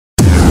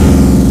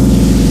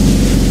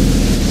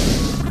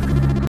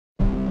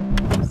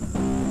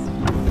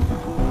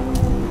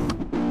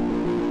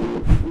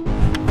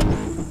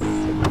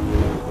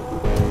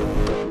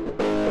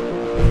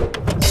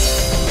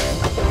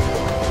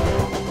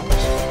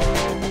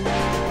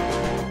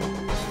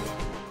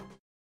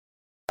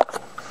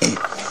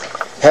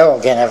Hello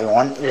again,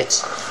 everyone.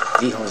 It's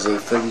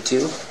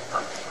Jose32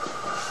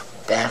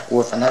 back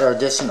with another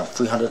edition of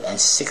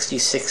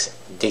 366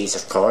 Days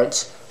of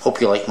Cards.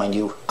 Hope you like my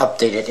new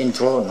updated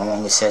intro. It no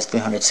longer says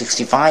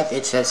 365,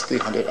 it says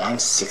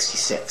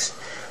 366.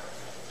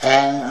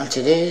 And on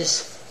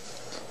today's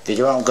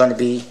video, I'm going to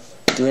be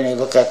doing a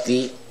look at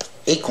the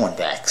Acorn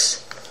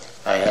Backs.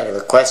 I had a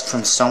request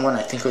from someone,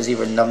 I think it was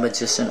either Number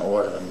Magician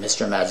or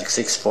Mr. Magic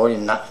 640.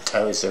 I'm not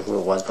entirely sure who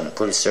it was, but I'm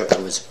pretty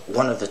certain it was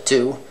one of the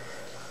two.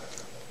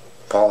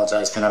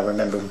 Apologize for not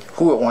remembering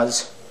who it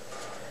was.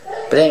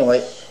 But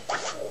anyway,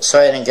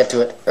 sorry I didn't get to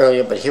it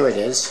earlier, but here it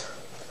is.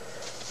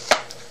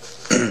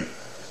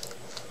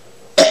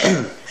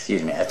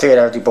 Excuse me. I figured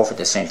I would do both at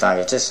the same time.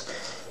 It's just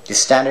your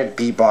standard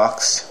B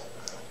box,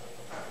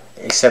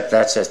 except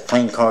that says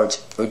plain cards,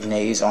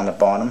 Udinese on the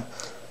bottom.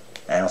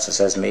 And it also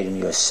says made in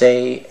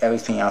USA.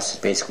 Everything else is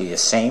basically the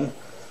same.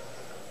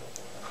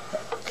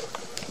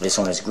 This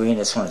one is green,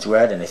 this one is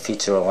red, and they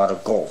feature a lot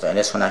of gold. And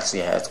this one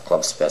actually has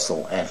club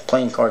special and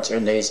plain cards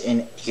Udinese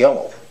in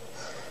yellow.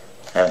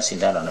 I haven't seen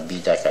that on a B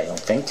deck, I don't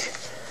think.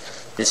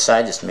 This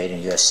side is made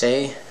in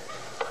USA.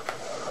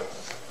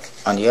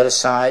 On the other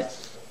side,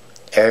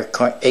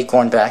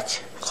 Acorn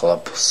Back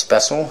club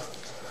special,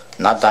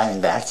 not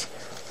Diamondback.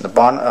 The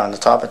bottom, on the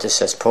top, it just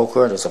says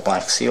poker. There's a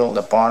black seal.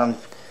 The bottom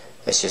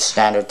is just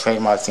standard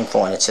trademark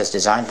info, and it says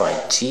designed by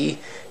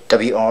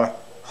T.W.R.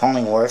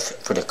 Hollingworth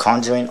for the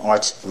Conjuring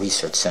Arts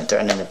Research Center.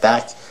 And in the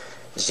back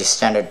is just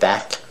standard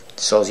back.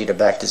 Shows you the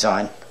back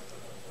design.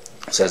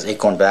 It says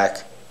Acorn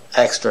Back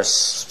extra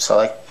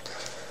selected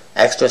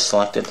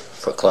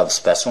for club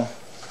special.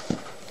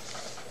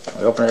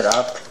 We open it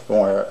up.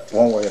 Won't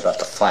worry about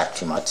the flap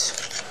too much.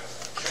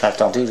 In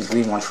fact, I'll do the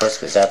green one first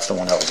because that's the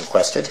one that was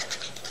requested.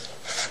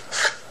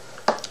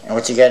 And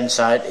what you get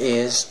inside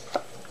is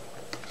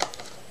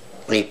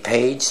a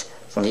page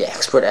from the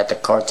expert at the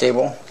card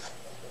table,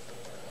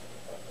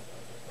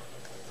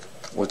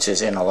 which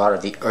is in a lot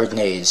of the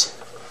Udinese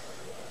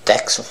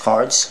decks of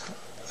cards.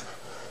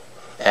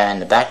 And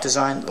the back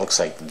design looks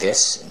like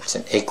this. It's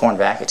an acorn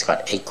back. It's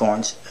got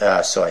acorns.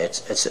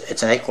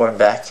 It's an acorn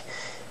back.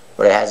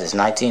 What it has is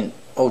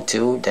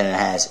 1902. Then it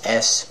has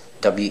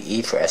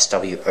SWE for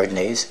SW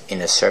Udinese in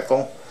a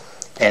circle.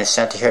 And it's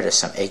center here there's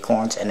some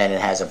acorns. And then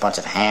it has a bunch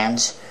of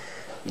hands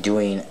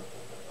doing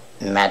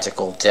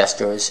magical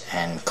gestures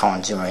and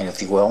conjuring,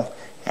 if you will.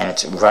 And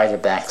it's rider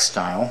back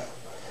style.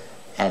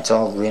 And it's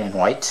all green and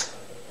white.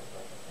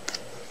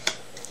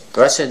 The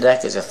rest of the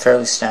deck is a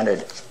fairly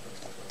standard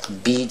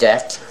B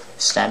deck,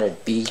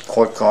 standard B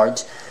court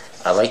cards.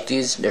 I like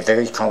these. They're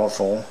very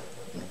colorful,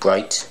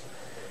 bright,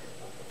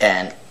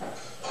 and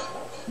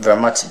they're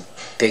much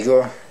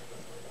bigger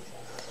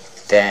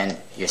than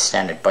your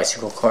standard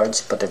bicycle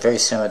cards, but they're very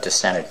similar to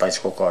standard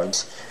bicycle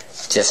cards,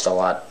 just a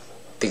lot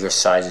bigger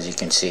size, as you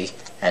can see,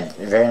 and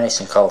very nice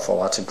and colorful,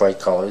 lots of bright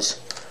colors.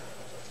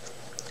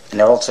 And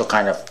they're also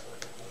kind of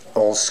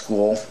old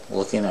school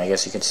looking, I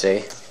guess you could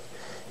say.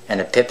 And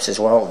the pips as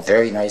well,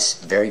 very nice,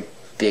 very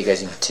big,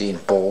 as you can see, in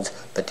bold.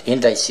 But the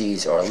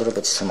indices are a little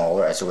bit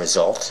smaller as a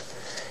result,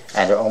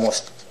 and they're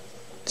almost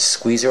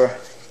squeezer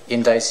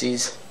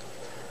indices,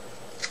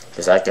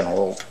 because I can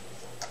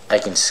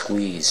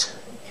squeeze,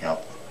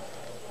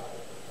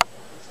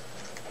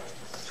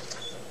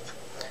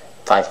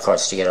 5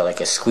 cards together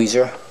like a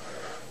squeezer,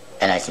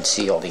 and I can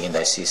see all the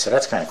indices. So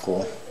that's kind of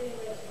cool.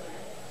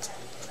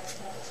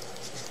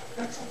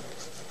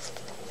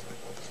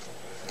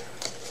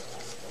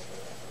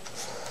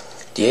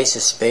 The Ace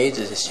of Spades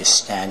is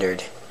just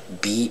standard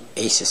B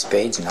Ace of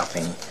Spades,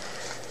 nothing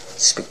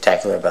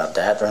spectacular about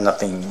that, or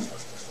nothing,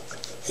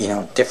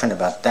 different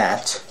about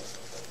that.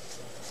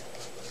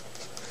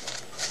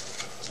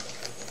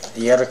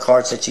 The other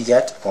cards that you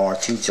get are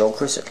 2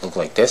 jokers that look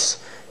like this.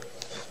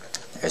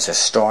 There's a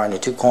star in the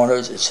 2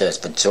 corners, it says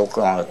the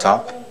Joker on the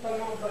top.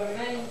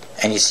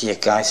 And you see a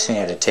guy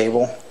sitting at a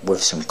table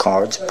with some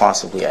cards,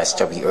 possibly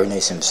SW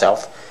Udinese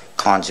himself,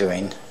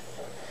 conjuring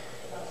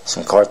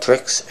some card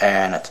tricks.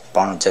 And at the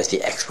bottom it says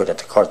the expert at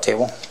the card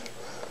table,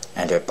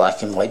 and they're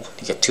black and white.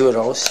 You get 2 of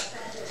those,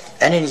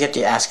 and then you get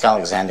the Ask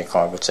Alexander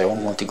card, which I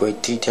won't go into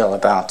great detail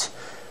about.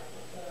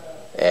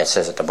 It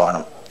says at the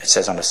bottom, it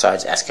says on the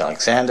sides Ask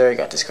Alexander. You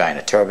got this guy in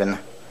a turban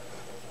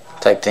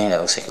type thing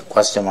that looks like a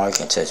question mark.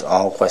 It says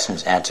all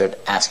questions answered,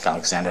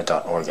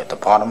 askalexander.org at the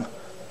bottom.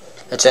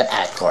 It's an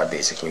ad card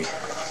basically,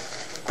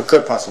 but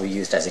could possibly be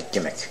used as a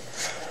gimmick.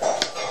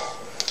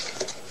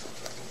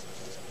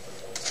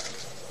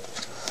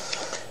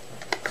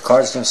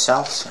 Cards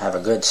themselves have a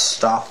good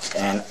stock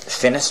and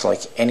finish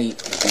like any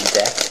B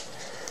deck.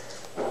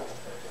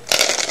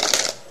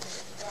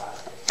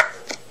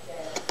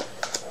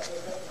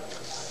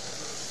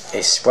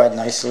 They spread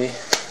nicely.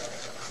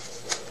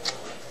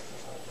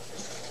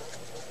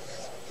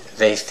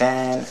 They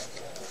fan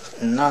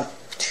not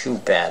too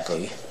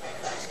badly.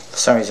 For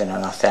some reason they're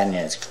not fanning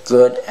as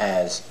good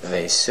as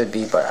they should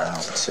be, but I don't know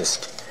if it's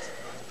just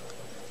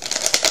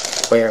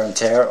wear and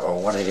tear or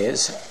what it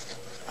is.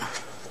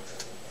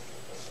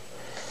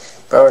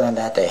 But other than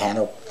that, they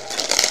handle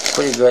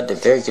pretty good. They're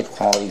very good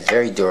quality,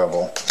 very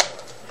durable.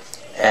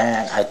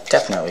 and I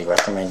definitely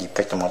recommend you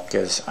pick them up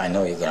because I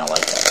know you're going to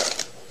like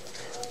them.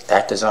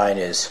 Back design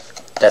is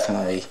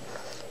definitely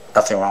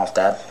nothing wrong with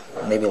that.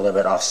 Maybe a little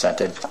bit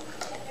off-centered,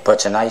 but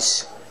it's a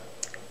nice,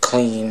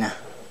 clean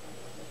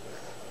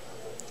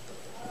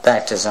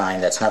back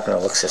design that's not going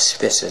to look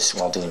suspicious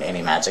while doing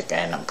any magic,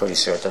 and I'm pretty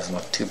sure it doesn't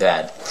look too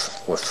bad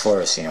with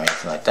fluorescing or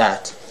anything like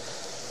that.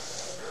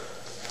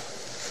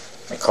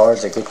 The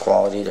cards are good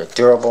quality, they're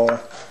durable,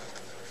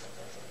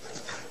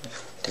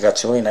 they got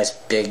some really nice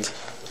big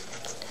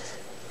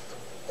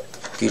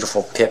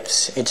beautiful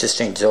pips,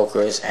 interesting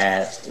jokers,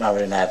 and other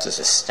than that, just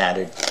a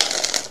standard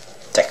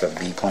deck of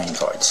B playing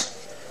cards.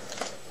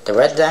 The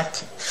red deck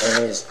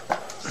is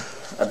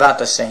about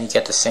the same. You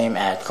get the same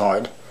ad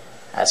card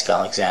as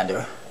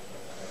Alexander.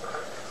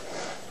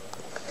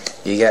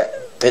 You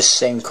get this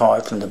same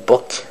card from the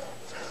book.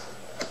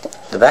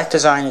 The back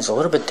design is a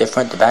little bit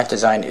different. The back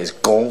design is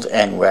gold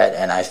and red,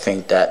 and I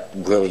think that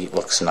really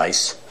looks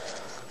nice.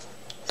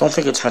 Don't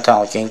think it's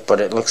metallic ink,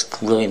 but it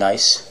looks really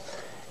nice.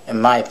 In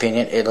my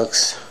opinion, it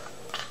looks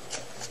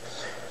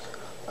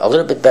a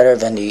little bit better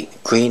than the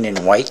green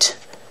and white,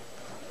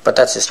 but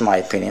that's just my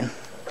opinion.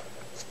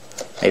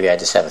 Maybe I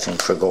just have a thing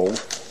for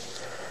gold.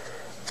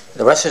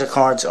 The rest of the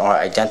cards are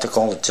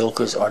identical. The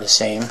jokers are the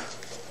same.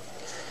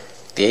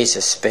 The ace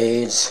of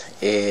spades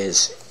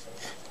is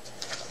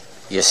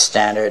your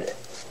standard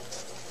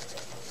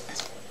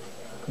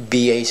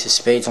B ace of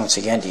spades. Once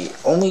again, the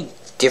only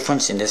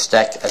difference in this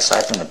deck,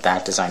 aside from the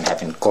back design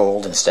having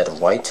gold instead of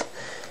white,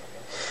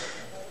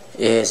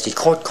 is the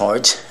court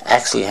cards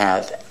actually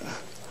have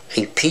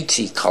a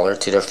peachy color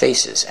to their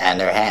faces and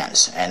their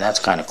hands, and that's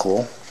kind of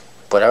cool.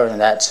 But other than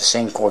that, it's the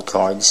same court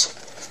cards,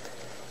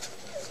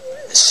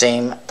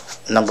 same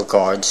number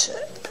cards.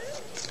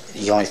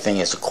 The only thing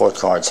is the court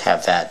cards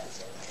have that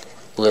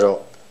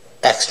little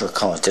extra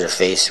color to their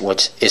face,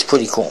 which is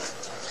pretty cool.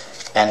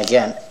 And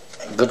again,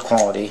 good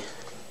quality.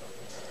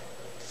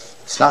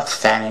 It's not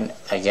fanning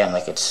again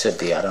like it should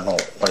be. I don't know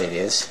what it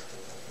is,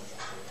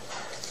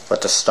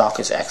 but the stock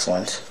is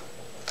excellent,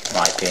 in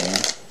my opinion.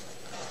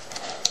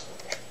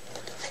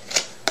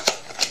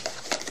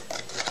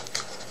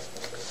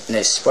 And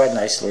they spread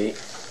nicely,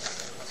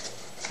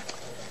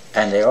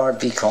 and they are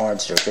B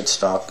cards. They're good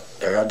stock,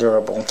 they are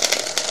durable,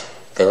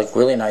 they look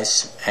really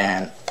nice,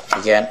 and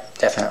again,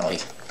 definitely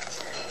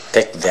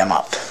pick them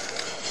up.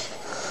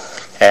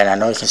 And I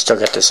know you can still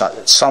get this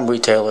at some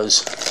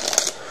retailers,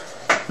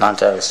 not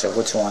entirely sure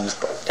which ones,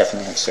 but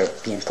definitely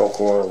insert B and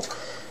Poker World,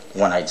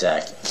 One Eye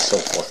Jack, and so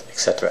forth,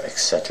 etc.,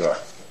 etc.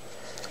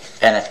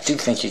 And I do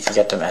think you can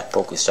get them at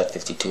PokerStud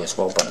 52 as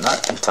well, but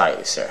not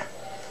entirely sure.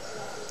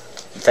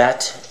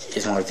 That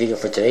is my video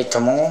for today.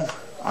 Tomorrow,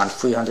 on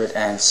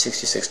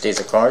 366 Days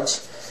of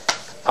Cards,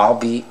 I'll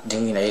be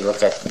doing a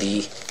look at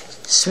the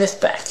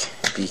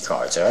Smithback B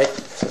cards, alright?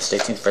 So stay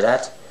tuned for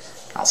that.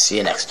 I'll see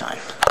you next time.